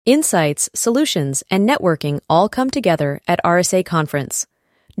Insights, solutions, and networking all come together at RSA Conference.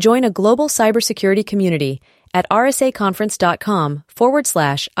 Join a global cybersecurity community at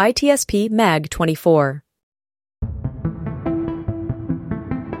rsaconference.com/ITSP Mag 24.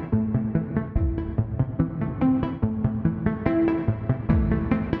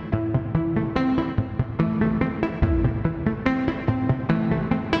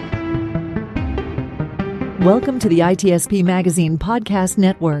 Welcome to the ITSP Magazine Podcast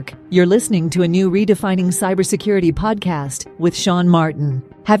Network. You're listening to a new Redefining Cybersecurity podcast with Sean Martin.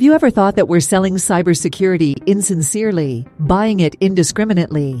 Have you ever thought that we're selling cybersecurity insincerely, buying it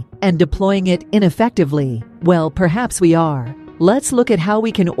indiscriminately, and deploying it ineffectively? Well, perhaps we are. Let's look at how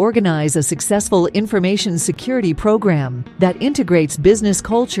we can organize a successful information security program that integrates business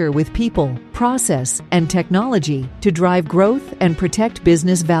culture with people, process, and technology to drive growth and protect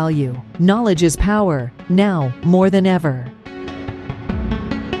business value. Knowledge is power, now more than ever.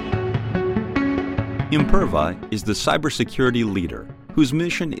 Imperva is the cybersecurity leader whose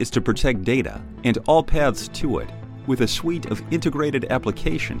mission is to protect data and all paths to it with a suite of integrated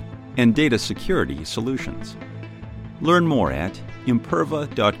application and data security solutions. Learn more at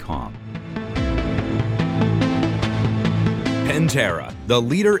imperva.com. Pantera, the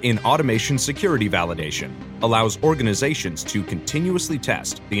leader in automation security validation, allows organizations to continuously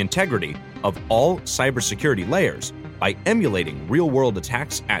test the integrity of all cybersecurity layers by emulating real-world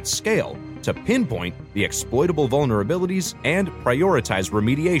attacks at scale to pinpoint the exploitable vulnerabilities and prioritize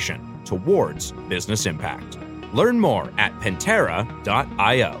remediation towards business impact. Learn more at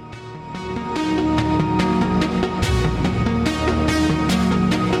pantera.io.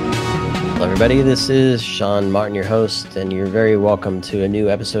 Hello, everybody. This is Sean Martin, your host, and you're very welcome to a new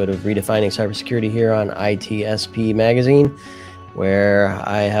episode of Redefining Cybersecurity here on ITSP Magazine, where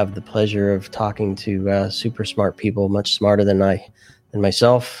I have the pleasure of talking to super smart people, much smarter than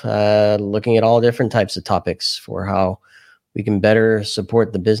myself, looking at all different types of topics for how we can better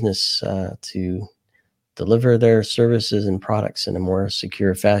support the business to deliver their services and products in a more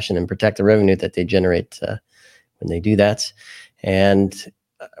secure fashion and protect the revenue that they generate when they do that. And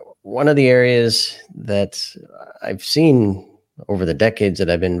one of the areas that I've seen over the decades that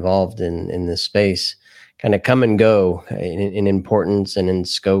I've been involved in this space kind of come and go in importance and in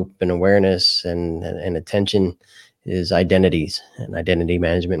scope and awareness and attention is identities and identity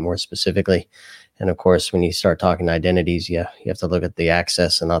management more specifically. And of course, when you start talking identities, you have to look at the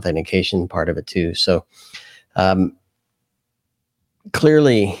access and authentication part of it too. So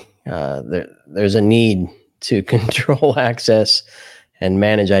clearly there's a need to control access and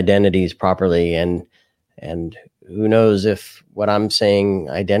manage identities properly. And who knows if what I'm saying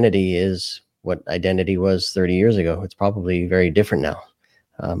identity is what identity was 30 years ago. It's probably very different now.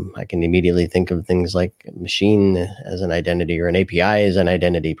 I can immediately think of things like a machine as an identity or an API as an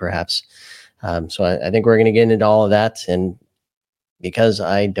identity, perhaps. So I think we're going to get into all of that. And because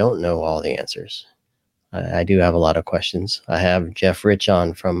I don't know all the answers, I do have a lot of questions. I have Jeff Rich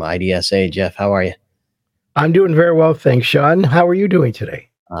on from IDSA. Jeff, how are you? I'm doing very well, thanks, Sean. How are you doing today?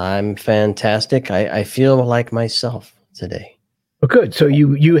 I'm fantastic. I feel like myself today. Well, good. So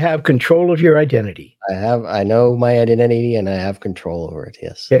you have control of your identity. I know my identity and I have control over it.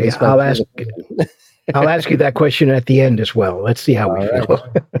 Yes. Yeah, I'll ask you that question at the end as well. Let's see how we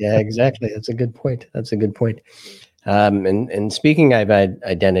feel. Yeah, exactly. That's a good point. And speaking of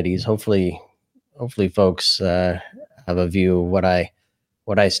identities, hopefully folks have a view of what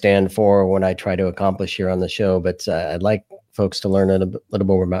I stand for, what I try to accomplish here on the show. But I'd like folks to learn a little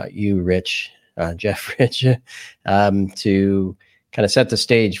more about you, Rich, Jeff Rich, to kind of set the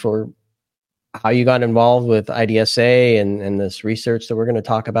stage for how you got involved with IDSA and this research that we're going to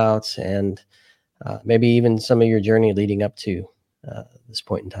talk about, and maybe even some of your journey leading up to this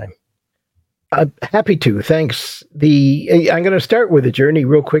point in time. Happy to. Thanks. I'm going to start with the journey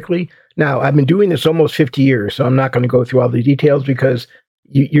real quickly. Now, I've been doing this almost 50 years, so I'm not going to go through all the details because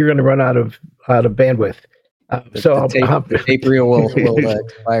you're going to run out of bandwidth. The tape reel will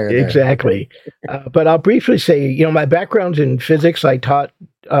expire. Exactly. But I'll briefly say, my background's in physics. I taught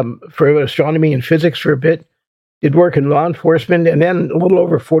for astronomy and physics for a bit, did work in law enforcement, and then a little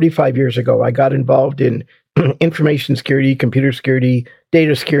over 45 years ago, I got involved in information security, computer security,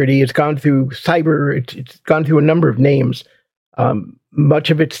 data security. It's gone through cyber. It's gone through a number of names. Much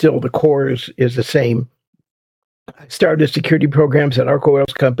of it still, the core is the same. I started security programs at Arco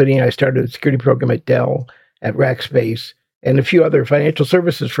Oil's company. I started a security program at Dell, at Rackspace, and a few other financial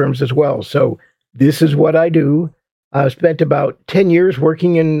services firms as well. So this is what I do. I spent about 10 years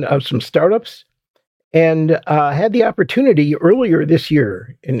working in some startups, and had the opportunity earlier this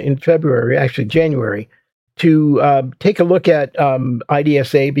year, in February, actually January, to take a look at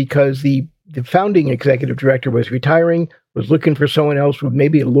IDSA because the founding executive director was retiring, was looking for someone else with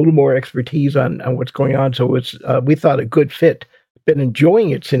maybe a little more expertise on what's going on. So it's we thought a good fit. Been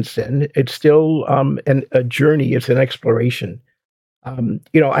enjoying it since then. It's still a journey. It's an exploration.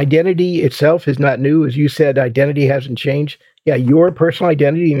 Identity itself is not new. As you said, identity hasn't changed. Yeah, your personal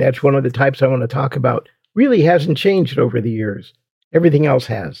identity, and that's one of the types I want to talk about, really hasn't changed over the years. Everything else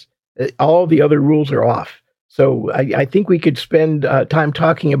has. All the other rules are off. So I think we could spend time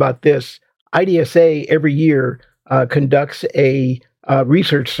talking about this. IDSA every year conducts a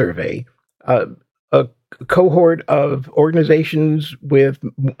research survey, a cohort of organizations with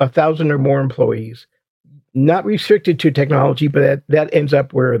 1,000 or more employees, not restricted to technology, but that ends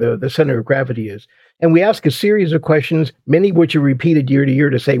up where the center of gravity is. And we ask a series of questions, many of which are repeated year to year,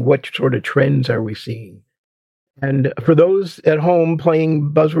 to say what sort of trends are we seeing. And for those at home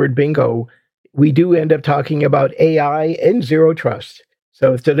playing buzzword bingo, we do end up talking about AI and zero trust.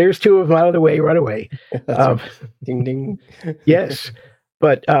 So there's two of them out of the way right away. Ding, ding. Yes.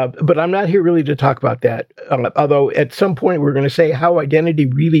 But I'm not here really to talk about that. Although at some point we're going to say how identity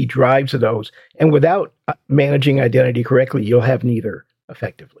really drives those. And without managing identity correctly, you'll have neither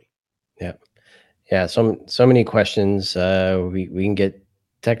effectively. Yeah. Yeah. So many questions. We can get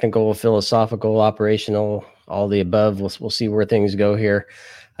technical, philosophical, operational, all the above. We'll see where things go here.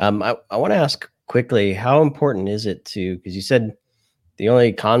 I want to ask quickly, how important is it because you said the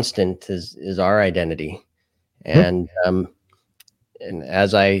only constant is our identity. And, and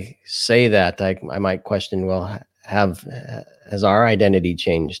as I say that, I might question, well, has our identity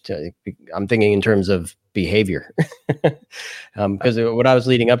changed? I'm thinking in terms of behavior. Because what I was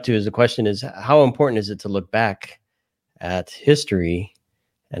leading up to is the question is, how important is it to look back at history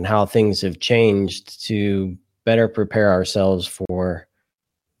and how things have changed to better prepare ourselves for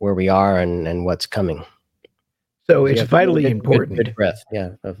where we are and what's coming? So it's vitally important. Good breath.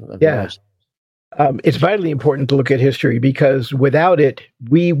 Yeah. It's vitally important to look at history because without it,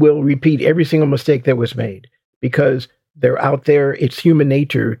 we will repeat every single mistake that was made because they're out there. It's human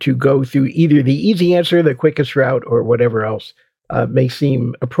nature to go through either the easy answer, the quickest route, or whatever else may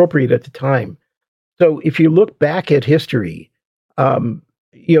seem appropriate at the time. So if you look back at history, let's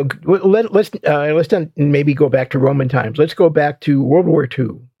not maybe go back to Roman times. Let's go back to World War II.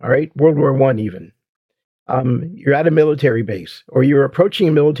 All right, World War I even. You're at a military base, or you're approaching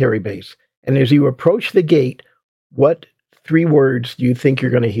a military base. And as you approach the gate, what 3 words do you think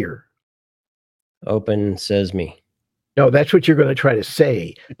you're going to hear? Open sesame. No, that's what you're going to try to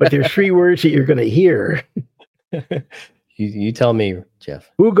say. But there's 3 words that you're going to hear. You tell me,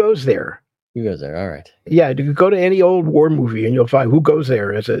 Jeff. Who goes there? Who goes there? All right. Yeah, you go to any old war movie and you'll find who goes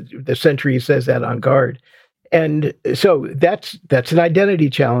there. The sentry says that on guard. And so that's an identity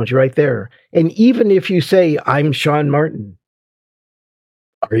challenge right there. And even if you say, I'm Sean Martin,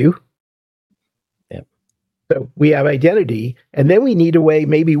 are you? So we have identity, and then we need a way,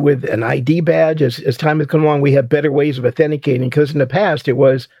 maybe with an ID badge, as time has come along, we have better ways of authenticating, because in the past it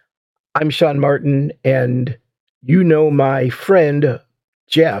was, I'm Sean Martin, and you know my friend,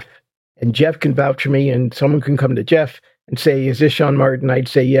 Jeff, and Jeff can vouch for me, and someone can come to Jeff and say, is this Sean Martin? I'd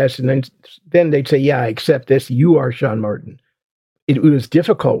say yes, and then they'd say, yeah, I accept this, you are Sean Martin. It was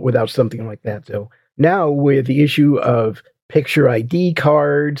difficult without something like that, though. Now, with the issue of picture ID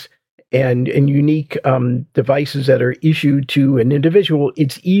cards, and unique devices that are issued to an individual,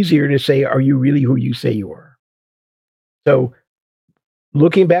 it's easier to say, are you really who you say you are? So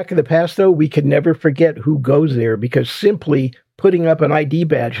looking back in the past, though, we could never forget who goes there, because simply putting up an ID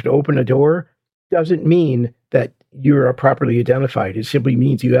badge to open a door doesn't mean that you're properly identified. It simply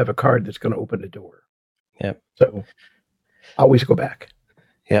means you have a card that's going to open the door. Yep. So always go back.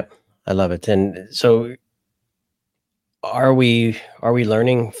 Yep. I love it. And so are we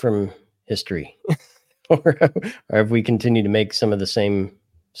learning from history or have we continued to make some of the same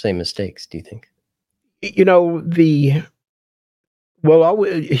mistakes, do you think?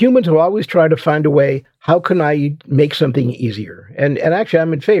 Humans will always try to find a way, how can I make something easier? And actually,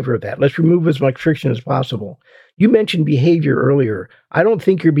 I'm in favor of that. Let's remove as much friction as possible. You mentioned behavior earlier. I don't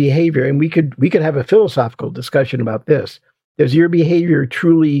think your behavior, and we could have a philosophical discussion about this. Does your behavior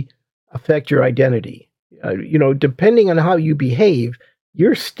truly affect your identity? Depending on how you behave,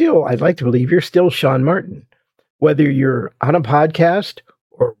 I'd like to believe you're still Sean Martin. Whether you're on a podcast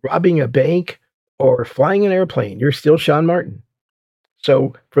or robbing a bank or flying an airplane, you're still Sean Martin.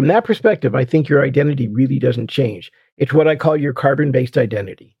 So from that perspective, I think your identity really doesn't change. It's what I call your carbon-based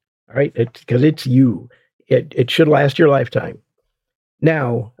identity, all right? Because it's you. It should last your lifetime.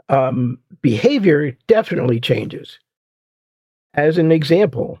 Now, behavior definitely changes. As an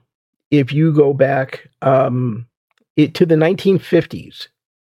example, if you go back to the 1950s,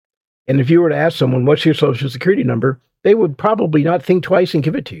 and if you were to ask someone, what's your social security number, they would probably not think twice and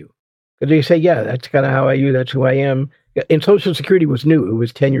give it to you. Because they say, yeah, that's kind of how I use, that's who I am. And social security was new. It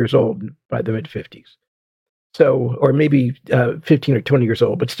was 10 years old by the mid-50s. So, or maybe 15 or 20 years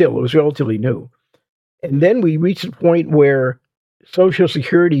old, but still, it was relatively new. And then we reached a point where social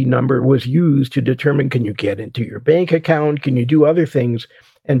security number was used to determine, can you get into your bank account? Can you do other things?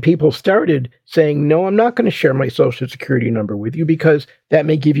 And people started saying, no, I'm not going to share my social security number with you because that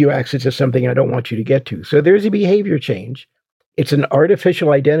may give you access to something I don't want you to get to. So there's a behavior change. It's an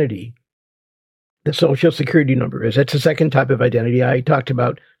artificial identity. The social security number is. That's the second type of identity. I talked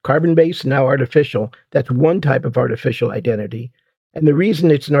about carbon-based, now artificial. That's one type of artificial identity. And the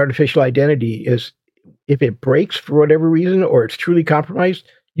reason it's an artificial identity is if it breaks for whatever reason or it's truly compromised,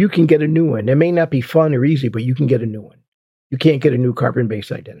 you can get a new one. It may not be fun or easy, but you can get a new one. You can't get a new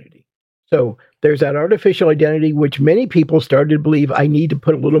carbon-based identity. So there's that artificial identity, which many people started to believe I need to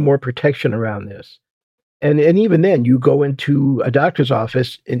put a little more protection around this. And even then, you go into a doctor's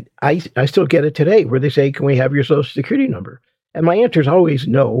office, and I still get it today, where they say, can we have your social security number? And my answer is always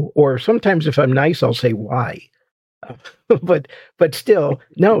no, or sometimes if I'm nice, I'll say why. But still,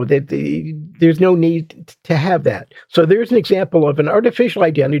 no, there's no need to have that. So there's an example of an artificial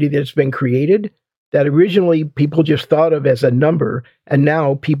identity that's been created that originally people just thought of as a number, and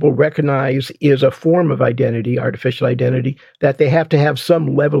now people recognize is a form of identity, artificial identity, that they have to have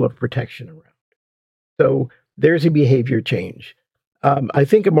some level of protection around. So there's a behavior change. I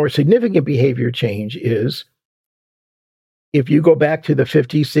think a more significant behavior change is if you go back to the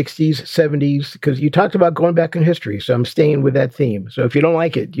 50s, 60s, 70s, because you talked about going back in history, so I'm staying with that theme. So if you don't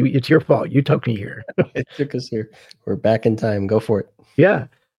like it, it's your fault. You took me here. It took us here. We're back in time. Go for it. Yeah.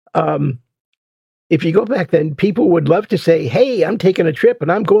 If you go back then, people would love to say, hey, I'm taking a trip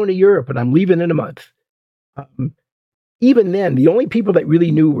and I'm going to Europe and I'm leaving in a month. Even then, the only people that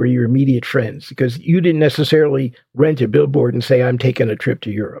really knew were your immediate friends, because you didn't necessarily rent a billboard and say, I'm taking a trip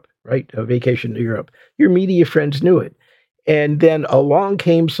to Europe, right? A vacation to Europe. Your immediate friends knew it. And then along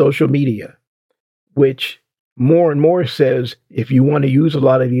came social media, which more and more says, if you want to use a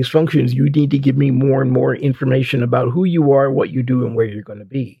lot of these functions, you need to give me more and more information about who you are, what you do, and where you're going to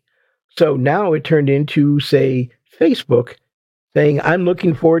be. So now it turned into, say, Facebook saying, I'm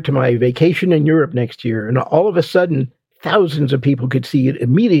looking forward to my vacation in Europe next year. And all of a sudden, thousands of people could see it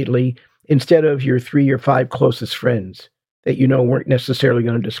immediately instead of your 3 or 5 closest friends that you know weren't necessarily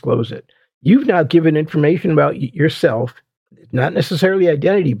going to disclose it. You've now given information about yourself, not necessarily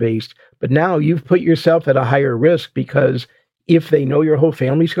identity-based, but now you've put yourself at a higher risk because if they know your whole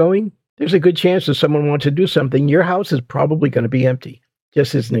family's going, there's a good chance that someone wants to do something. Your house is probably going to be empty,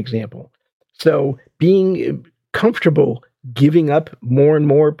 just as an example. So being comfortable giving up more and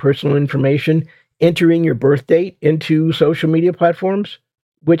more personal information, entering your birth date into social media platforms,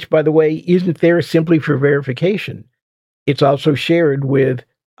 which, by the way, isn't there simply for verification. It's also shared with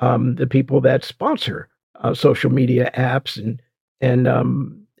the people that sponsor social media apps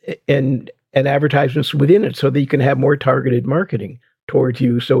and advertisements within it, so that you can have more targeted marketing towards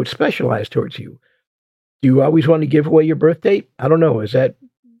you. So it's specialized towards you. Do you always want to give away your birth date? I don't know.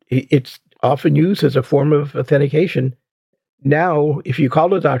 It's often used as a form of authentication. Now, if you call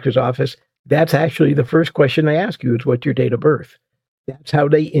the doctor's office, that's actually the first question they ask you is what's your date of birth. That's how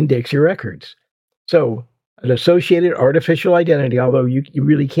they index your records. So an associated artificial identity, although you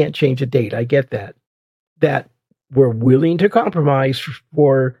really can't change the date, I get that we're willing to compromise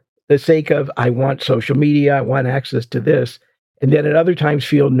for the sake of, I want social media, I want access to this, and then at other times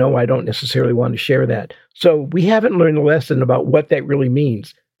feel, no, I don't necessarily want to share that. So we haven't learned the lesson about what that really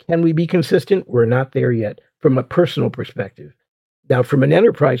means. Can we be consistent? We're not there yet from a personal perspective. Now, from an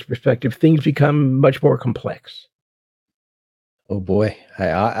enterprise perspective, things become much more complex. Oh boy,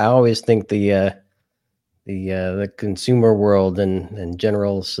 I always think the consumer world and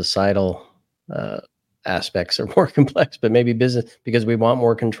general societal aspects are more complex, but maybe business, because we want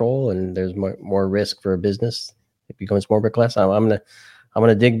more control and there's more risk for a business, it becomes more complex. I'm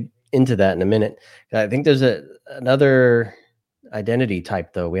gonna dig into that in a minute. I think there's another identity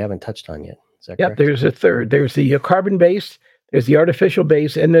type though we haven't touched on yet. Is that correct? There's a third. There's the carbon-based, there's the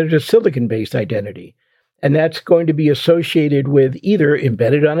artificial-based, and there's a silicon-based identity. And that's going to be associated with either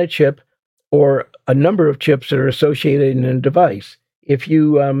embedded on a chip or a number of chips that are associated in a device. If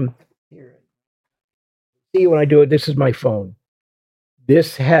you see when I do it, this is my phone.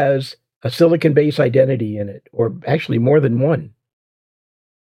 This has a silicon-based identity in it, or actually more than one.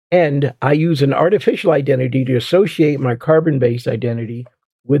 And I use an artificial identity to associate my carbon-based identity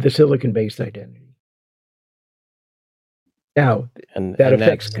with the silicon-based identity. Now, And that and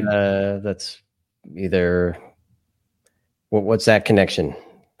affects that's either what's that connection?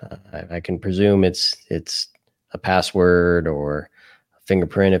 I can presume it's a password or a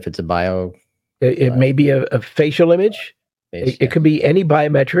fingerprint if it's a bio. it may be a facial image. It could be any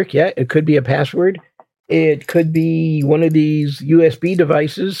biometric. Yeah, it could be a password. It could be one of these USB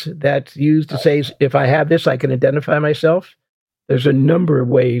devices that's used to say, if I have this, I can identify myself. There's a number of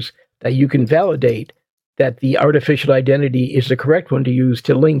ways that you can validate that the artificial identity is the correct one to use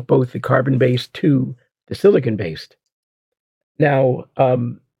to link both the carbon-based to the silicon-based. Now,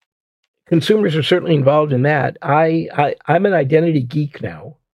 consumers are certainly involved in that. I'm an identity geek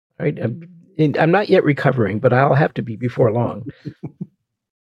now, right? I'm not yet recovering, but I'll have to be before long.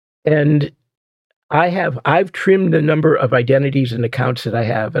 And I've trimmed the number of identities and accounts that I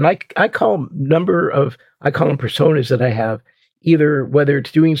have, and I call them personas that I have. Either whether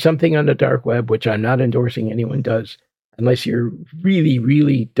it's doing something on the dark web, which I'm not endorsing anyone does, unless you're really,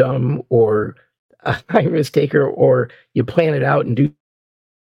 really dumb or a high risk taker, or you plan it out and do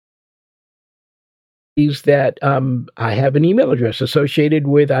these. That I have an email address associated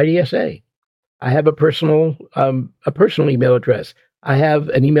with IDSA. I have a personal email address. I have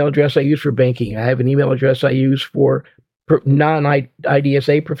an email address I use for banking. I have an email address I use for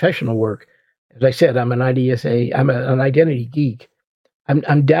non-IDSA professional work. As I said, I'm an IDSA. I'm an identity geek.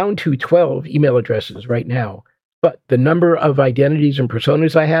 I'm down to 12 email addresses right now, but the number of identities and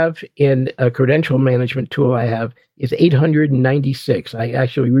personas I have in a credential management tool I have is 896. I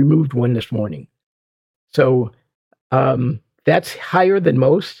actually removed one this morning. So that's higher than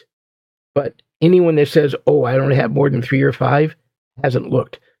most, but anyone that says, oh, I don't have more than 3 or 5 hasn't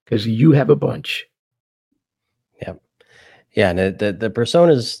looked, because you have a bunch. Yeah. And the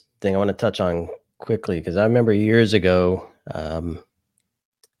personas thing I want to touch on quickly, because I remember years ago,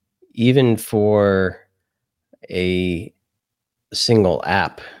 even for a single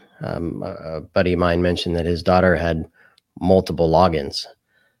app, a buddy of mine mentioned that his daughter had multiple logins,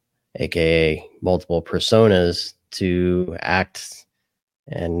 aka multiple personas, to act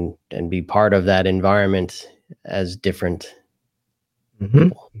and be part of that environment as different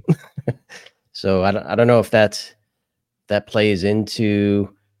people. So I don't know if that plays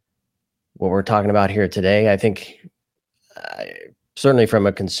into what we're talking about here today. I think certainly from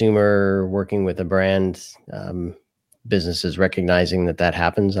a consumer working with a brand, businesses recognizing that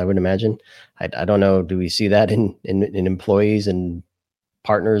happens, I would imagine. I don't know. Do we see that in employees and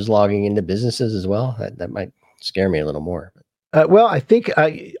partners logging into businesses as well? That might scare me a little more. Well, I think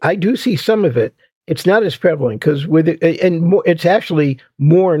I do see some of it. It's not as prevalent because it's actually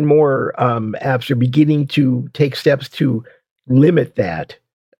more and more apps are beginning to take steps to limit that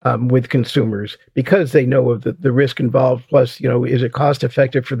with consumers, because they know of the risk involved. Plus, is it cost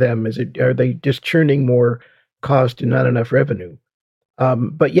effective for them? Are they just churning more cost and not enough revenue?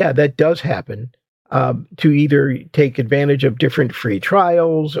 But yeah, that does happen, to either take advantage of different free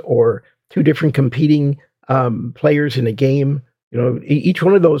trials or two different competing players in a game. Each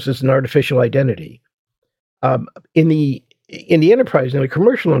one of those is an artificial identity. In the enterprise, in the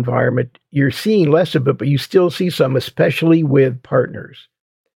commercial environment, you're seeing less of it, but you still see some, especially with partners.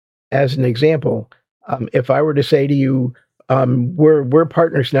 As an example, if I were to say to you, we're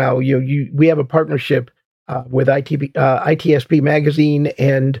partners now. We have a partnership with ITSP Magazine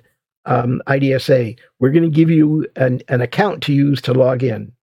and IDSA. We're going to give you an account to use to log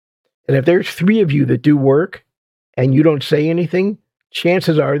in. And if there's 3 of you that do work and you don't say anything,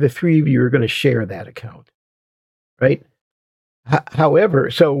 chances are the 3 of you are going to share that account, right?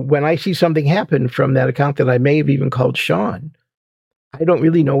 However, so when I see something happen from that account that I may have even called Sean, I don't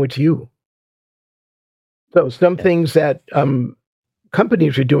really know it's you. So some things that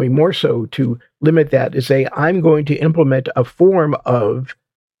companies are doing more so to limit that is say, I'm going to implement a form of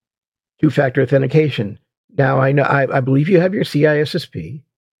two-factor authentication. Now, I believe you have your CISSP,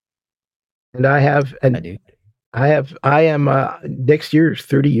 and I have, and I do. I am next year's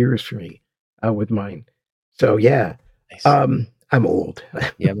 30 years for me with mine. So yeah, Nice. I'm old.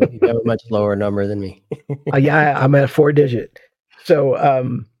 Yeah, but you have a much lower number than me. Yeah, I'm at 4-digit.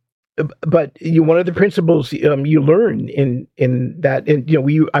 So, but one of the principles you learn in that,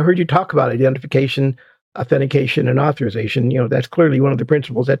 and I heard you talk about identification, authentication, and authorization. That's clearly one of the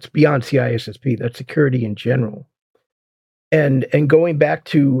principles. That's beyond CISSP. That's security in general. And going back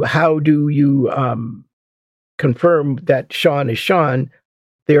to how do you confirm that Sean is Sean,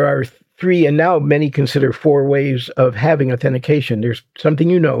 there are 3, and now many consider 4 ways of having authentication. There's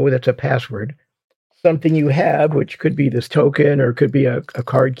something that's a password, something you have, which could be this token or could be a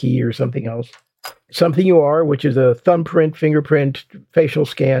card key or something else, something you are, which is a thumbprint, fingerprint, facial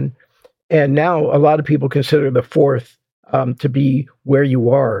scan, and now a lot of people consider the 4th to be where you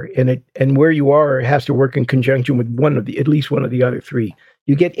are, and where you are has to work in conjunction with at least one of the other three.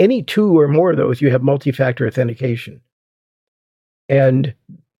 You get any two or more of those, you have multi-factor authentication, and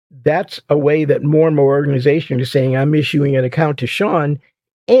that's a way that more and more organizations are saying, I'm issuing an account to Sean,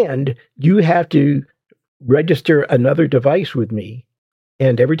 and you have to register another device with me.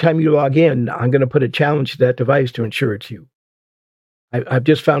 And every time you log in, I'm going to put a challenge to that device to ensure it's you. I've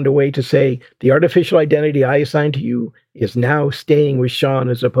just found a way to say the artificial identity I assigned to you is now staying with Sean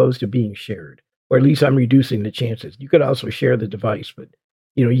as opposed to being shared, or at least I'm reducing the chances. You could also share the device, but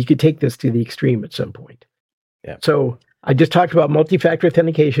you could take this to the extreme at some point. Yeah. So I just talked about multi-factor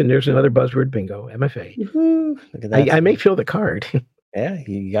authentication. There's another buzzword, bingo, MFA. Look at that. I may fill the card. Yeah,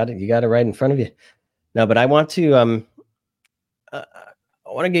 you got it. You got it right in front of you. No, but I want to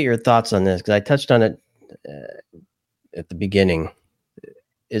I want to get your thoughts on this because I touched on it at the beginning.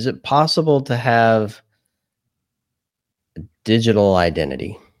 Is it possible to have a digital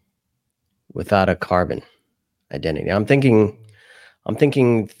identity without a carbon identity? I'm thinking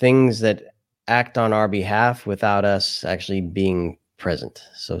things that act on our behalf without us actually being present.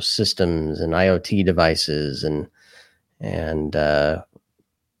 So systems and IoT devices and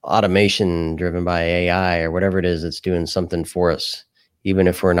automation driven by AI or whatever it is that's doing something for us, even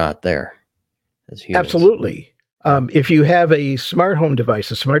if we're not there as humans. Absolutely. If you have a smart home device,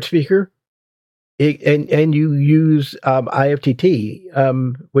 a smart speaker, and you use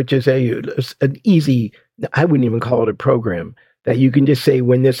IFTT, which is an easy, I wouldn't even call it a program, that you can just say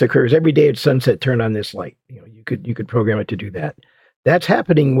when this occurs, every day at sunset, turn on this light. You could program it to do that. That's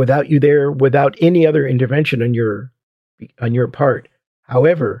happening without you there, without any other intervention on your part.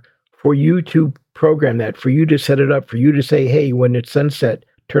 However, for you to program that, for you to set it up, for you to say, hey, when it's sunset,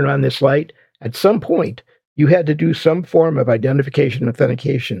 turn on this light, at some point, you had to do some form of identification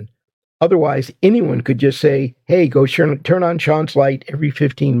authentication. Otherwise, anyone could just say, hey, go turn on Sean's light every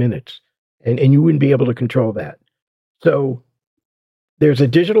 15 minutes, and you wouldn't be able to control that. So there's a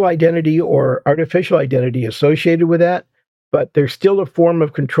digital identity or artificial identity associated with that, but there's still a form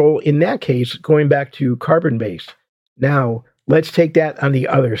of control in that case, going back to carbon-based. Now, let's take that on the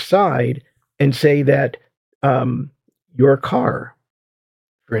other side and say that your car,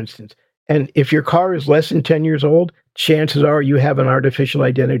 for instance, and if your car is less than 10 years old, chances are you have an artificial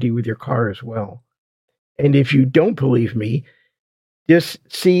identity with your car as well. And if you don't believe me, just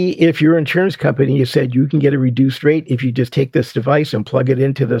see if your insurance company has said you can get a reduced rate if you just take this device and plug it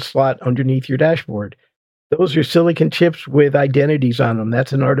into the slot underneath your dashboard. Those are silicon chips with identities on them.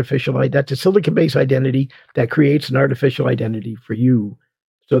 That's a silicon-based identity that creates an artificial identity for you.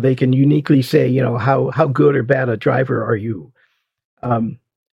 So they can uniquely say, how good or bad a driver are you?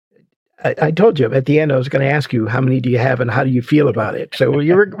 I told you at the end I was going to ask you how many do you have and how do you feel about it. So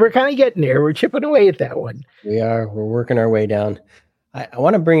we're kind of getting there. We're chipping away at that one. We are. We're working our way down. I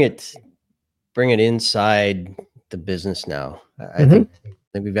want to bring it inside the business now. I think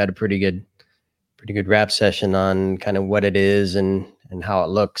we've had a pretty good wrap session on kind of what it is and how it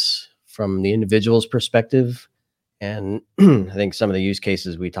looks from the individual's perspective. And I think some of the use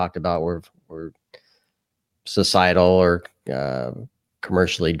cases we talked about were societal or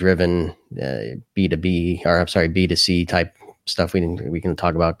commercially driven B2C type stuff. We can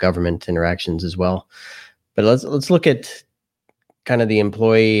talk about government interactions as well. But let's look at kind of the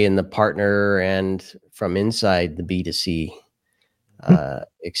employee and the partner and from inside the B2C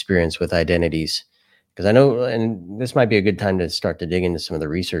experience with identities. Because I know, and this might be a good time to start to dig into some of the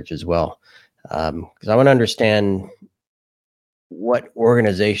research as well. Because I want to understand what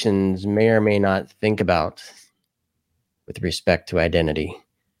organizations may or may not think about with respect to identity.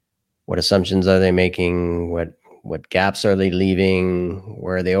 What assumptions are they making? What gaps are they leaving?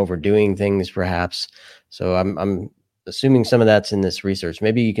 Where are they overdoing things perhaps? So I'm assuming some of that's in this research.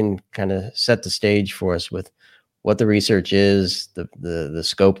 Maybe you can kind of set the stage for us with what the research is, the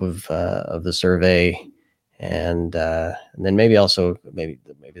scope of the survey, and then maybe also maybe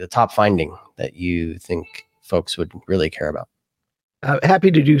the top finding that you think folks would really care about. Happy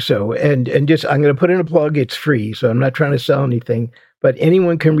to do so, and just I'm going to put in a plug. It's free, so I'm not trying to sell anything. But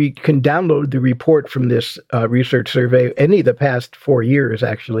anyone can download the report from this research survey, any of the past 4 years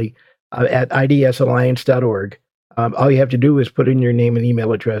actually, at idsalliance.org. All you have to do is put in your name and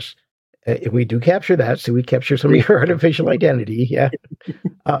email address. If we do capture that, so we capture some of your artificial identity, yeah.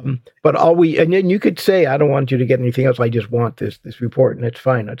 But and then you could say, I don't want you to get anything else. I just want this report, and it's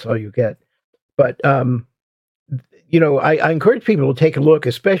fine. That's all you get. But I encourage people to take a look,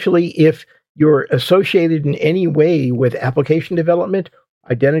 especially if you're associated in any way with application development,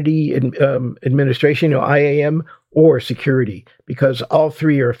 identity administration, IAM, or security, because all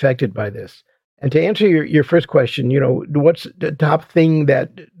three are affected by this. And to answer your first question, what's the top thing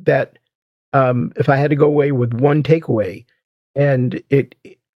that if I had to go away with one takeaway, and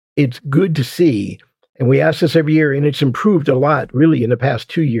it's good to see, and we ask this every year, and it's improved a lot, really, in the past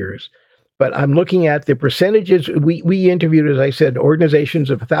 2 years. But I'm looking at the percentages. We interviewed, as I said, organizations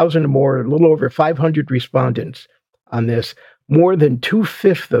of 1,000 or more, a little over 500 respondents on this. More than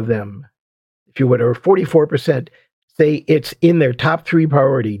 2/5 of them, if you would, or 44%, say it's in their top 3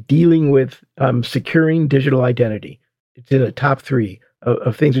 priority, dealing with securing digital identity. It's in the top 3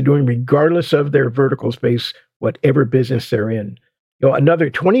 of things they're doing, regardless of their vertical space, whatever business they're in. Another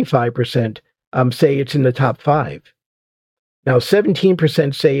 25% say it's in the top 5. Now,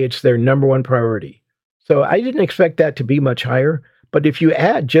 17% say it's their number 1 priority. So I didn't expect that to be much higher. But if you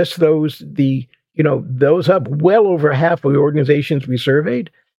add just those up, well over half of the organizations we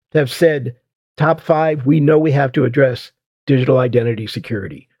surveyed have said, top 5, we know we have to address digital identity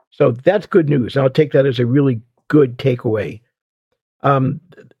security. So that's good news. And I'll take that as a really good takeaway.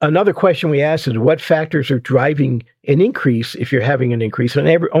 Another question we asked is what factors are driving an increase if you're having an increase?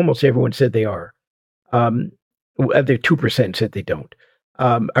 And almost everyone said they are. Other 2% said they don't,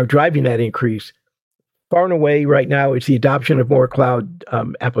 are driving that increase. Far and away right now, it's the adoption of more cloud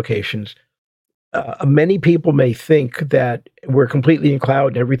applications. Many people may think that we're completely in cloud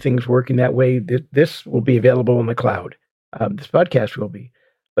and everything's working that way. This will be available in the cloud. This podcast will be.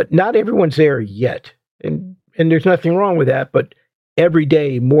 But not everyone's there yet. And there's nothing wrong with that. But every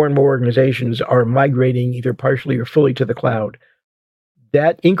day, more and more organizations are migrating either partially or fully to the cloud.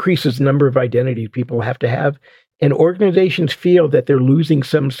 That increases the number of identities people have to have. And organizations feel that they're losing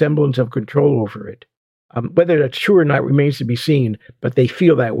some semblance of control over it. Whether that's true or not remains to be seen, but they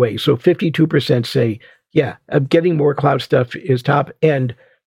feel that way. So 52% say, yeah, getting more cloud stuff is top. And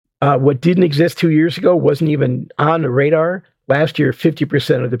what didn't exist 2 years ago wasn't even on the radar. Last year,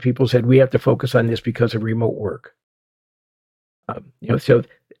 50% of the people said we have to focus on this because of remote work. So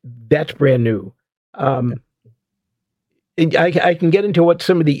that's brand new. I can get into what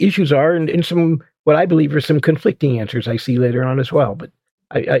some of the issues are and some what I believe are some conflicting answers I see later on as well. But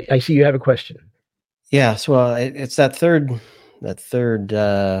I see you have a question. Yes, well, it's that third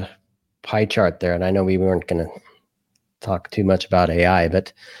pie chart there, and I know we weren't going to talk too much about AI,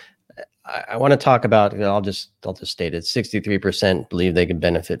 but I want to talk about. I'll just state it: 63% believe they could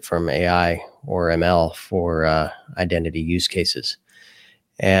benefit from AI or ML for identity use cases,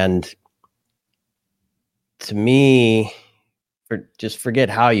 and to me, just forget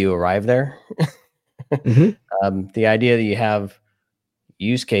how you arrive there. Mm-hmm. The idea that you have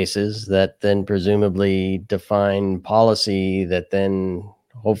use cases that then presumably define policy that then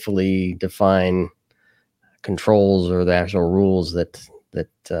hopefully define controls or the actual rules that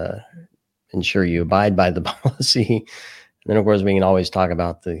ensure you abide by the policy. And then of course we can always talk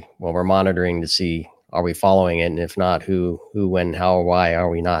about we're monitoring to see, are we following it? And if not, who, when, how, why are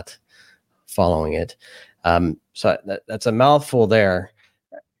we not following it? So that's a mouthful there.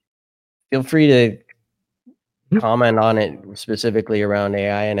 Feel free to comment on it specifically around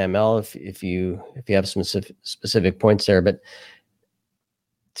AI and ML if you have some specific points there. But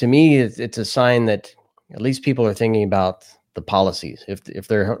to me, it's a sign that at least people are thinking about the policies. If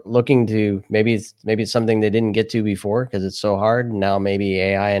they're looking to maybe it's something they didn't get to before because it's so hard. Now maybe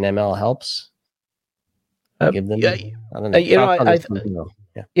AI and ML helps. Give them. I don't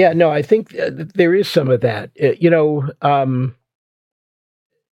know. I think there is some of that.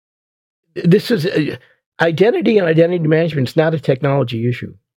 This is identity and identity management is not a technology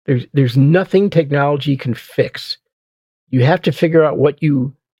issue. There's nothing technology can fix. You have to figure out what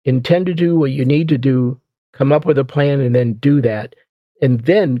you intend to do, what you need to do, come up with a plan, and then do that. And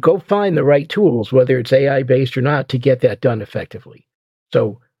then go find the right tools, whether it's AI-based or not, to get that done effectively.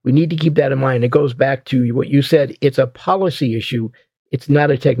 So we need to keep that in mind. It goes back to what you said. It's a policy issue. It's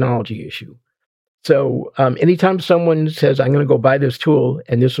not a technology issue. So anytime someone says, I'm going to go buy this tool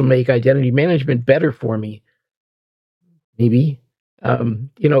and this will make identity management better for me, maybe,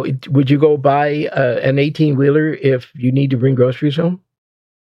 would you go buy an 18-wheeler if you need to bring groceries home?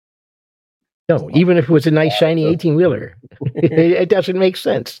 No, even if it was a nice, shiny 18-wheeler, it doesn't make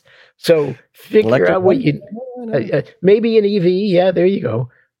sense. So figure out what you, maybe an EV, yeah, there you go.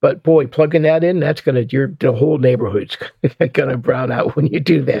 But boy, plugging that in, that's the whole neighborhood's going to brown out when you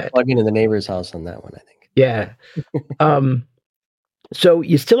do that. Plug into the neighbor's house on that one, I think. Yeah. So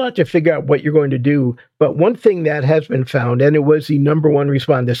you still have to figure out what you're going to do. But one thing that has been found, and it was the number one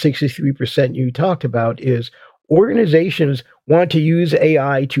response, the 63% you talked about, is organizations want to use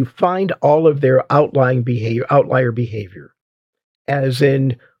AI to find all of their outlier behavior, as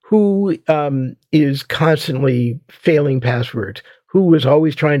in who is constantly failing passwords, who was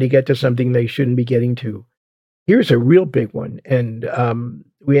always trying to get to something they shouldn't be getting to. Here's a real big one. And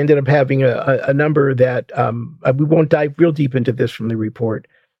we ended up having a number that we won't dive real deep into this from the report,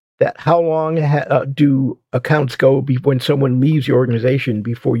 that how long do accounts go when someone leaves your organization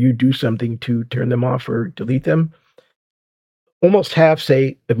before you do something to turn them off or delete them? Almost half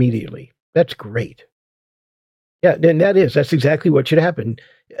say immediately. That's great. Yeah, and that's exactly what should happen.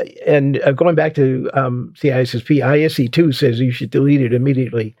 And going back to CISSP, ISC2 says you should delete it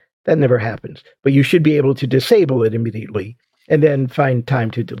immediately. That never happens. But you should be able to disable it immediately and then find time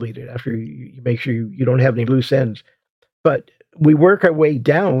to delete it after you make sure you don't have any loose ends. But we work our way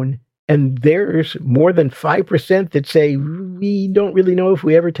down, and there's more than 5% that say we don't really know if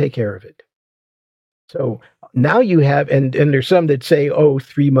we ever take care of it. So now you have, and there's some that say,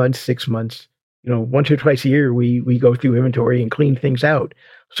 3 months, 6 months. Once or twice a year, we go through inventory and clean things out.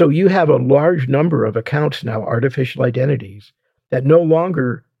 So you have a large number of accounts now, artificial identities, that no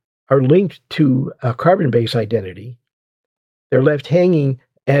longer are linked to a carbon-based identity. They're left hanging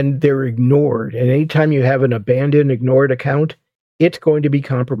and they're ignored. And anytime you have an abandoned, ignored account, it's going to be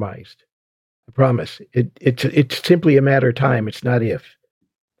compromised. I promise. It's simply a matter of time. It's not if.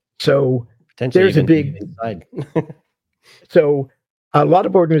 So there's a big... So a lot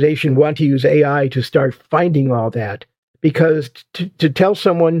of organizations want to use AI to start finding all that, because to tell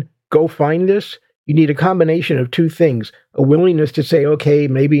someone, go find this, you need a combination of two things: a willingness to say, okay,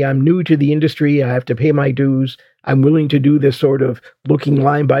 maybe I'm new to the industry, I have to pay my dues, I'm willing to do this sort of looking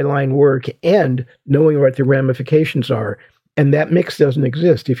line by line work, and knowing what the ramifications are. And that mix doesn't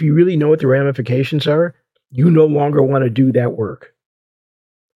exist. If you really know what the ramifications are, you no longer want to do that work.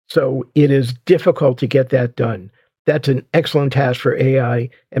 So it is difficult to get that done. That's an excellent task for AI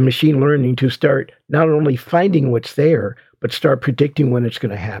and machine learning to start not only finding what's there, but start predicting when it's going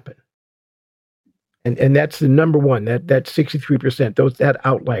to happen. And that's the number one, that's 63%, that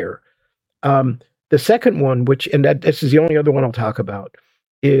outlier. The second one, this is the only other one I'll talk about,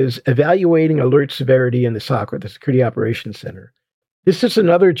 is evaluating alert severity in the SOC, or the Security Operations Center. This is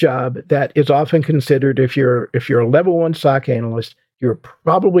another job that is often considered, if you're a level 1 SOC analyst, you're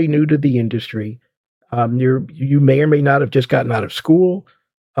probably new to the industry. You may or may not have just gotten out of school,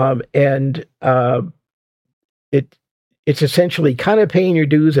 and it's essentially kind of paying your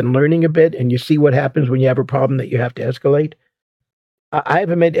dues and learning a bit, and you see what happens when you have a problem that you have to escalate. I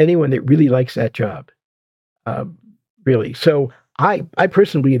haven't met anyone that really likes that job, really. So I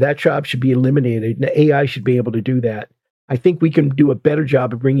personally believe that job should be eliminated, and AI should be able to do that. I think we can do a better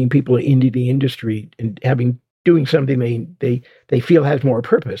job of bringing people into the industry and doing something they feel has more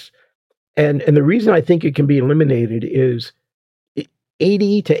purpose. And the reason I think it can be eliminated is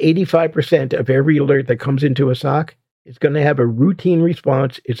 80 to 85% of every alert that comes into a SOC is going to have a routine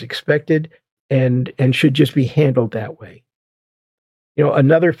response. It's expected and should just be handled that way.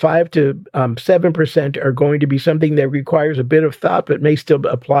 Another 5 to 7% are going to be something that requires a bit of thought, but may still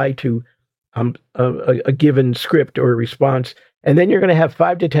apply to a given script or response. And then you're going to have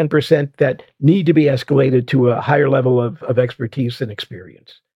 5 to 10% that need to be escalated to a higher level of expertise and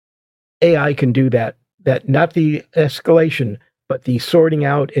experience. AI can do that, not the escalation, but the sorting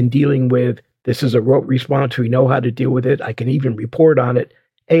out and dealing with, this is a rote response, we know how to deal with it, I can even report on it.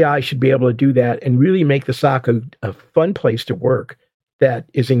 AI should be able to do that and really make the SOC a fun place to work that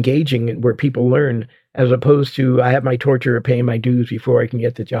is engaging and where people learn, as opposed to, I have my torture of paying my dues before I can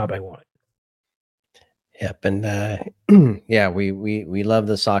get the job I want. Yep. And yeah, we love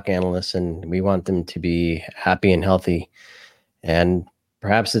the SOC analysts, and we want them to be happy and healthy. And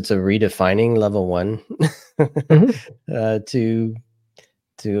perhaps it's a redefining level 1 to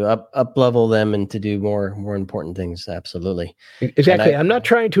up level them and to do more important things. Absolutely. Exactly. I'm not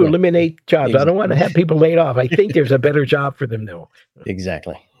trying to eliminate jobs. Exactly. I don't want to have people laid off. I think there's a better job for them though.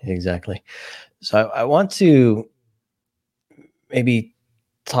 Exactly. So I want to maybe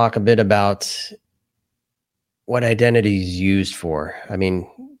talk a bit about what identity is used for. I mean,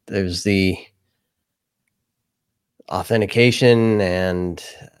 there's the authentication and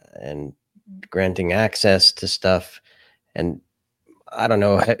granting access to stuff, and I don't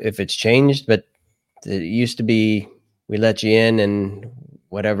know if it's changed, but it used to be we let you in, and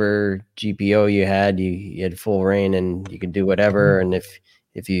whatever GPO you had full reign, and you could do whatever. And if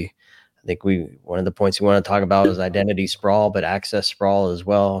you, I think one of the points we want to talk about is identity sprawl, but access sprawl as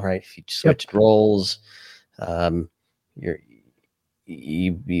well, right? If you switched roles, you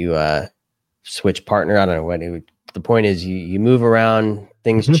switch partner. I don't know what the point is. You move around,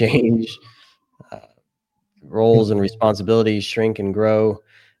 things change, roles and responsibilities shrink and grow.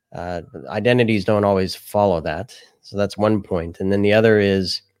 Identities don't always follow that. So that's one point. And then the other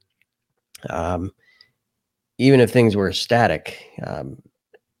is, even if things were static,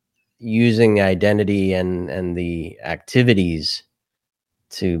 using the identity and the activities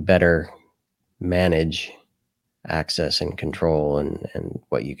to better manage access and control and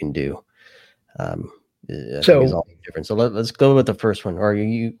what you can do. I think is all different. So let's go with the first one, or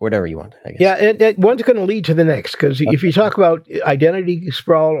you whatever you want, I guess. Yeah, and one's going to lead to the next, because if you talk about identity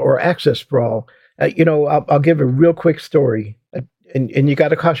sprawl or access sprawl, I'll give a real quick story, and you got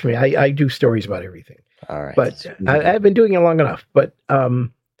to caution me. I do stories about everything. All right, but I've been doing it long enough. But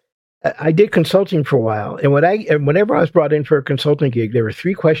I did consulting for a while, and whenever I was brought in for a consulting gig, there were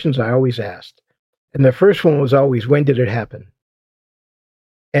 3 questions I always asked, and the first one was always, "When did it happen?"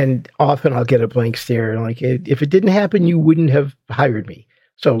 And often I'll get a blank stare, like, if it didn't happen, you wouldn't have hired me.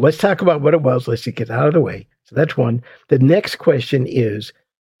 So let's talk about what it was. Let's get out of the way. So that's one. The next question is,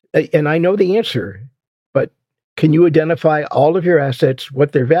 and I know the answer, but can you identify all of your assets,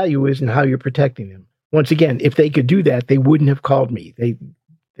 what their value is, and how you're protecting them? Once again, if they could do that, they wouldn't have called me. They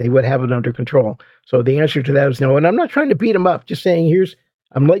would have it under control. So the answer to that is no. And I'm not trying to beat them up, just saying,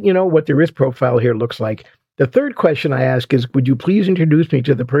 I'm letting you know what the risk profile here looks like. The third question I ask is, would you please introduce me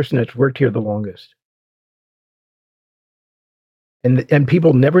to the person that's worked here the longest? And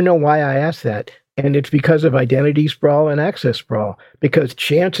people never know why I ask that. And it's because of identity sprawl and access sprawl. Because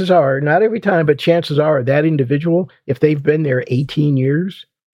chances are, not every time, but chances are that individual, if they've been there 18 years,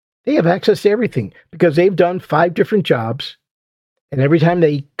 they have access to everything because they've done 5 different jobs. And every time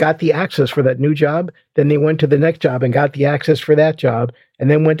they got the access for that new job, then they went to the next job and got the access for that job,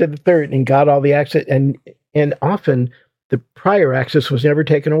 and then went to the third and got all the access. And often the prior access was never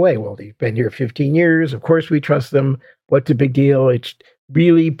taken away. Well, they've been here 15 years. Of course, we trust them. What's the big deal? It's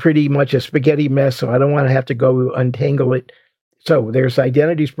really pretty much a spaghetti mess, so I don't want to have to go untangle it. So there's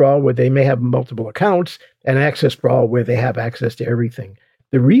identity sprawl where they may have multiple accounts, and access sprawl where they have access to everything.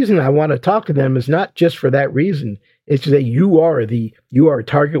 The reason I want to talk to them is not just for that reason. It's that you are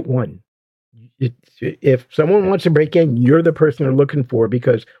target one. If someone wants to break in, you're the person they're looking for,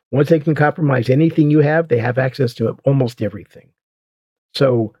 because once they can compromise anything you have, they have access to almost everything.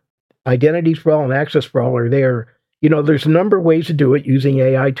 So identity sprawl and access sprawl are there. There's a number of ways to do it using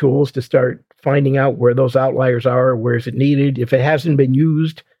AI tools to start finding out where those outliers are, where is it needed. If it hasn't been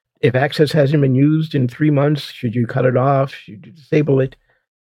used, if access hasn't been used in 3 months, should you cut it off? Should you disable it?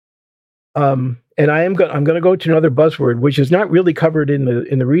 And I'm going to go to another buzzword, which is not really covered in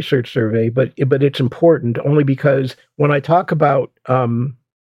the research survey, but it's important only because when I talk about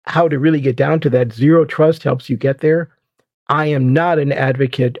how to really get down to that, zero trust helps you get there. I am not an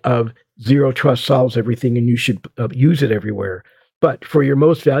advocate of zero trust solves everything and you should use it everywhere. But for your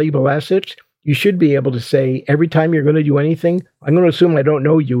most valuable assets, you should be able to say, every time you're going to do anything, I'm going to assume I don't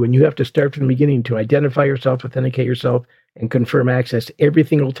know you, and you have to start from the beginning to identify yourself, authenticate yourself, and confirm access every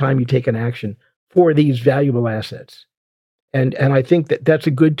single time you take an action for these valuable assets. And I think that's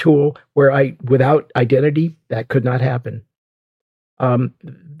a good tool where without identity, that could not happen.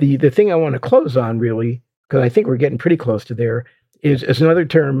 The thing I want to close on, really, because I think we're getting pretty close to there, is another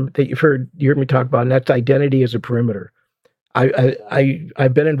term that you heard me talk about, and that's identity as a perimeter.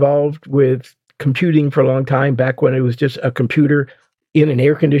 I've been involved with computing for a long time, back when it was just a computer in an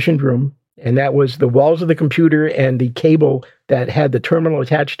air-conditioned room, and that was the walls of the computer and the cable that had the terminal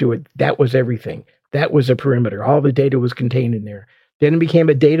attached to it. That was everything. That was a perimeter. All the data was contained in there. Then it became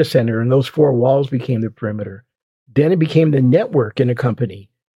a data center, and those 4 walls became the perimeter. Then it became the network in a company.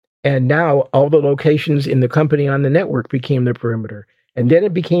 And now all the locations in the company on the network became the perimeter. And then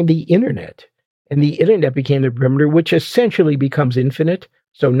it became the internet. And the internet became the perimeter, which essentially becomes infinite.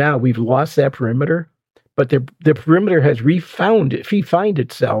 So now we've lost that perimeter, but the perimeter has refined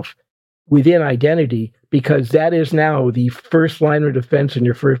itself within identity, because that is now the first line of defense and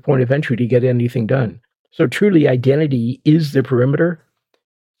your first point of entry to get anything done. So truly, identity is the perimeter.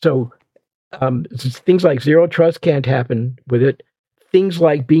 So things like zero trust can't happen with it. Things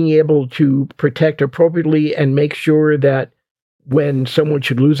like being able to protect appropriately and make sure that when someone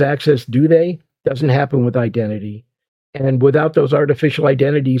should lose access, doesn't happen with identity. And without those artificial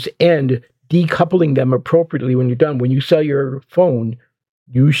identities and decoupling them appropriately when you're done, when you sell your phone,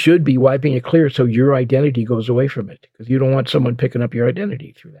 you should be wiping it clear so your identity goes away from it, because you don't want someone picking up your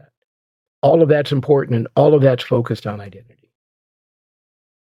identity through that. All of that's important, and all of that's focused on identity.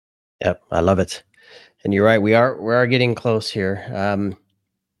 Yep, I love it. And you're right, we are getting close here. I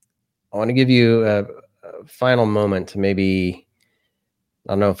want to give you a final moment to maybe,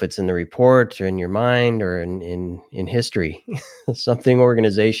 I don't know if it's in the report or in your mind or in history, something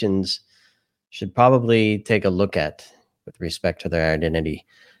organizations should probably take a look at with respect to their identity,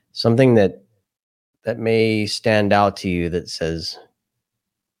 something that may stand out to you that says,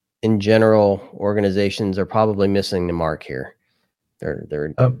 in general, organizations are probably missing the mark here.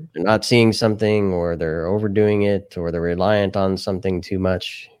 They're not seeing something, or they're overdoing it, or they're reliant on something too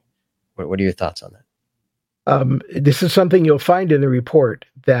much. What are your thoughts on that? This is something you'll find in the report,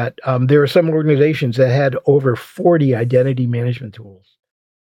 that there are some organizations that had over 40 identity management tools.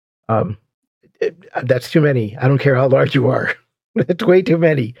 That's too many. I don't care how large you are. That's way too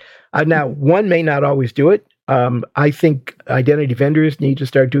many. Now, one may not always do it. I think identity vendors need to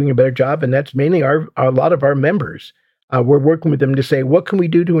start doing a better job, and that's mainly a lot of our members. We're working with them to say, what can we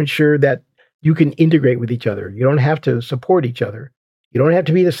do to ensure that you can integrate with each other? You don't have to support each other. You don't have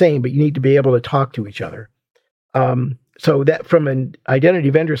to be the same, but you need to be able to talk to each other. So that from an identity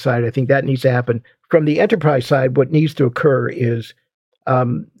vendor side, I think that needs to happen. From the enterprise side, what needs to occur is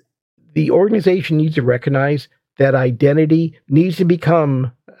the organization needs to recognize that identity needs to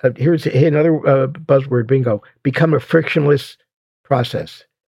become, here's another buzzword, bingo, become a frictionless process,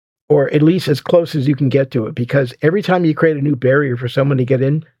 or at least as close as you can get to it. Because every time you create a new barrier for someone to get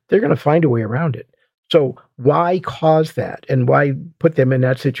in, they're going to find a way around it. So why cause that, and why put them in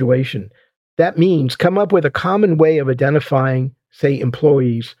that situation? That means come up with a common way of identifying, say,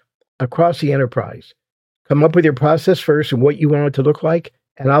 employees across the enterprise. Come up with your process first and what you want it to look like,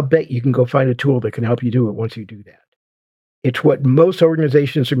 and I'll bet you can go find a tool that can help you do it once you do that. It's what most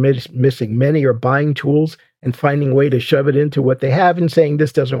organizations are missing. Many are buying tools and finding a way to shove it into what they have and saying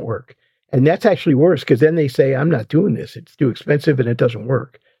this doesn't work. And that's actually worse, because then they say, I'm not doing this. It's too expensive and it doesn't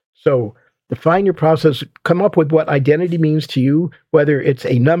work. So define your process, come up with what identity means to you, whether it's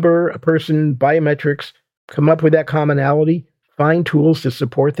a number, a person, biometrics, come up with that commonality, find tools to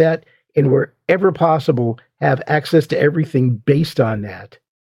support that, and wherever possible, have access to everything based on that.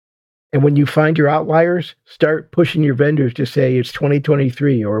 And when you find your outliers, start pushing your vendors to say it's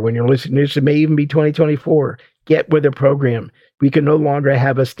 2023, or when you're listening to this, it may even be 2024. Get with a program. We can no longer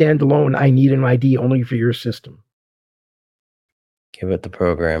have a standalone, I need an ID only for your system. Give it the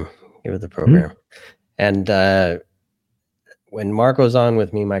program. Mm-hmm. And when Marco's on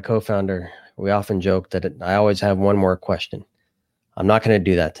with me, my co-founder, we often joke that I always have one more question. I'm not going to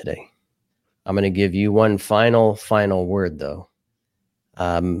do that today. I'm going to give you one final word, though.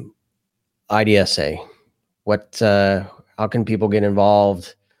 IDSA. How can people get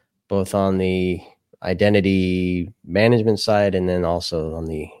involved, both on the identity management side and then also on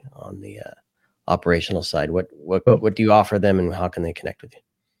the operational side? What do you offer them, and how can they connect with you?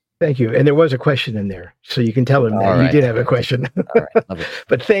 Thank you. And there was a question in there, so you can tell them that you did have a question. All right, love it.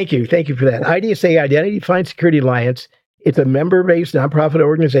 But thank you for that. IDSA, Identity Defined Security Alliance. It's a member-based nonprofit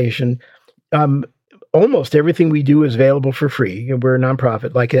organization. Almost everything we do is available for free. We're a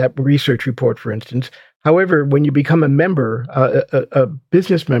nonprofit, like that research report, for instance. However, when you become a member, a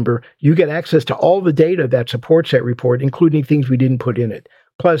business member, you get access to all the data that supports that report, including things we didn't put in it.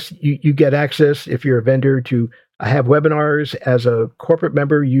 Plus, you get access, if you're a vendor, to have webinars. As a corporate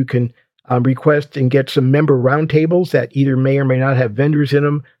member, you can request and get some member roundtables that either may or may not have vendors in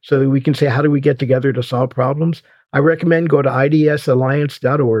them, so that we can say, how do we get together to solve problems? I recommend go to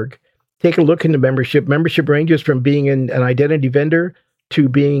idsalliance.org. Take a look into membership. Membership ranges from being an identity vendor to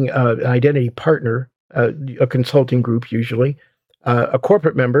being an identity partner, a consulting group usually, a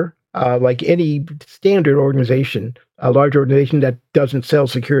corporate member, like any standard organization, a large organization that doesn't sell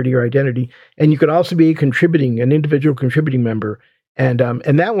security or identity. And you can also be an individual contributing member. And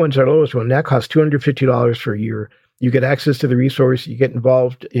that one's our lowest one. That costs $250 for a year. You get access to the resource. You get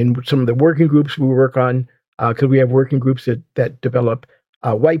involved in some of the working groups we work on, because we have working groups that develop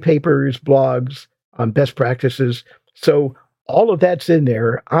white papers, blogs, best practices. So all of that's in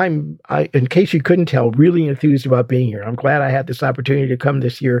there. In case you couldn't tell, really enthused about being here. I'm glad I had this opportunity to come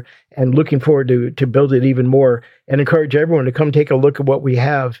this year, and looking forward to build it even more, and encourage everyone to come take a look at what we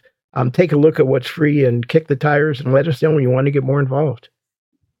have. Take a look at what's free and kick the tires, and let us know when you want to get more involved.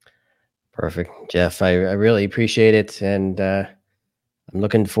 Perfect. Jeff, I really appreciate it. And I'm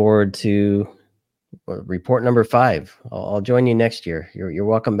looking forward to report number 5. I'll join you next year. You're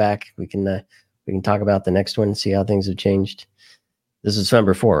welcome back. We can talk about the next one, see how things have changed. This is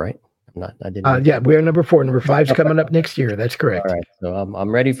number 4, right? Yeah, we're number 4. Number 5's coming up next year. That's correct. All right. So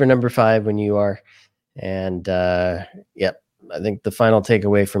I'm ready for number 5 when you are. And I think the final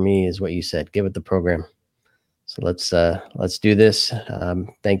takeaway for me is what you said. Give it the program. So let's do this.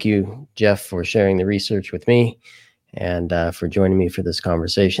 Thank you, Jeff, for sharing the research with me, and for joining me for this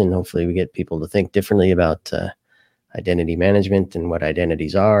conversation. Hopefully we get people to think differently about identity management and what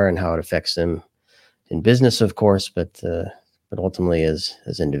identities are and how it affects them in business, of course, but ultimately as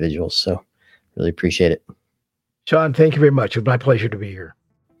individuals. So really appreciate it. Sean, thank you very much. It's my pleasure to be here.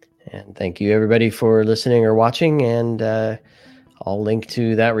 And thank you, everybody, for listening or watching. And I'll link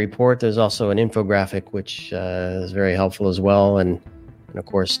to that report. There's also an infographic, which is very helpful as well. And of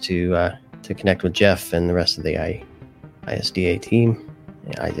course, to connect with Jeff and the rest of the ISDA team,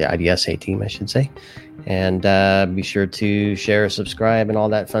 IDSA team, I should say. And be sure to share, subscribe, and all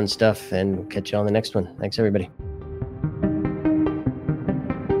that fun stuff. And we'll catch you on the next one. Thanks, everybody.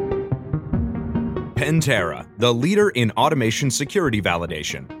 Pantera, the leader in automation security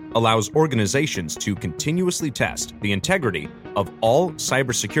validation, allows organizations to continuously test the integrity of all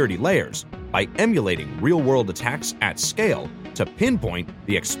cybersecurity layers by emulating real-world attacks at scale to pinpoint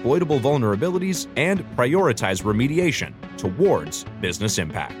the exploitable vulnerabilities and prioritize remediation towards business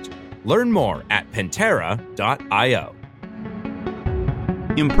impact. Learn more at Pantera.io.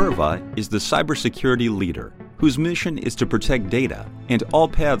 Imperva is the cybersecurity leader whose mission is to protect data and all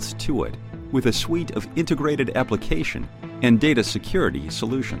paths to it with a suite of integrated application and data security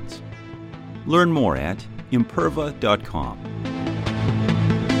solutions. Learn more at imperva.com.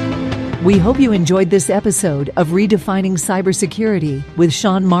 We hope you enjoyed this episode of Redefining Cybersecurity with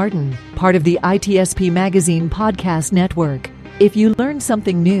Sean Martin, part of the ITSP Magazine podcast network. If you learned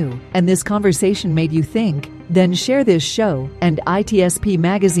something new and this conversation made you think, then share this show and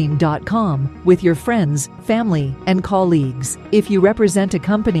itspmagazine.com with your friends, family, and colleagues. If you represent a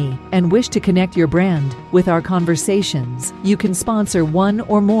company and wish to connect your brand with our conversations, you can sponsor one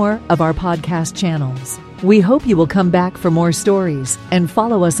or more of our podcast channels. We hope you will come back for more stories and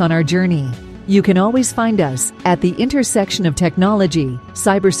follow us on our journey. You can always find us at the intersection of technology,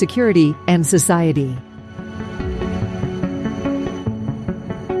 cybersecurity, and society.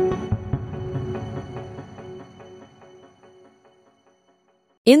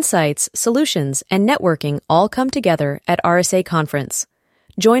 Insights, solutions, and networking all come together at RSA Conference.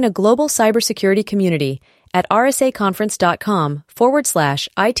 Join a global cybersecurity community at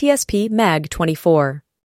rsaconference.com/ITSP Mag 24.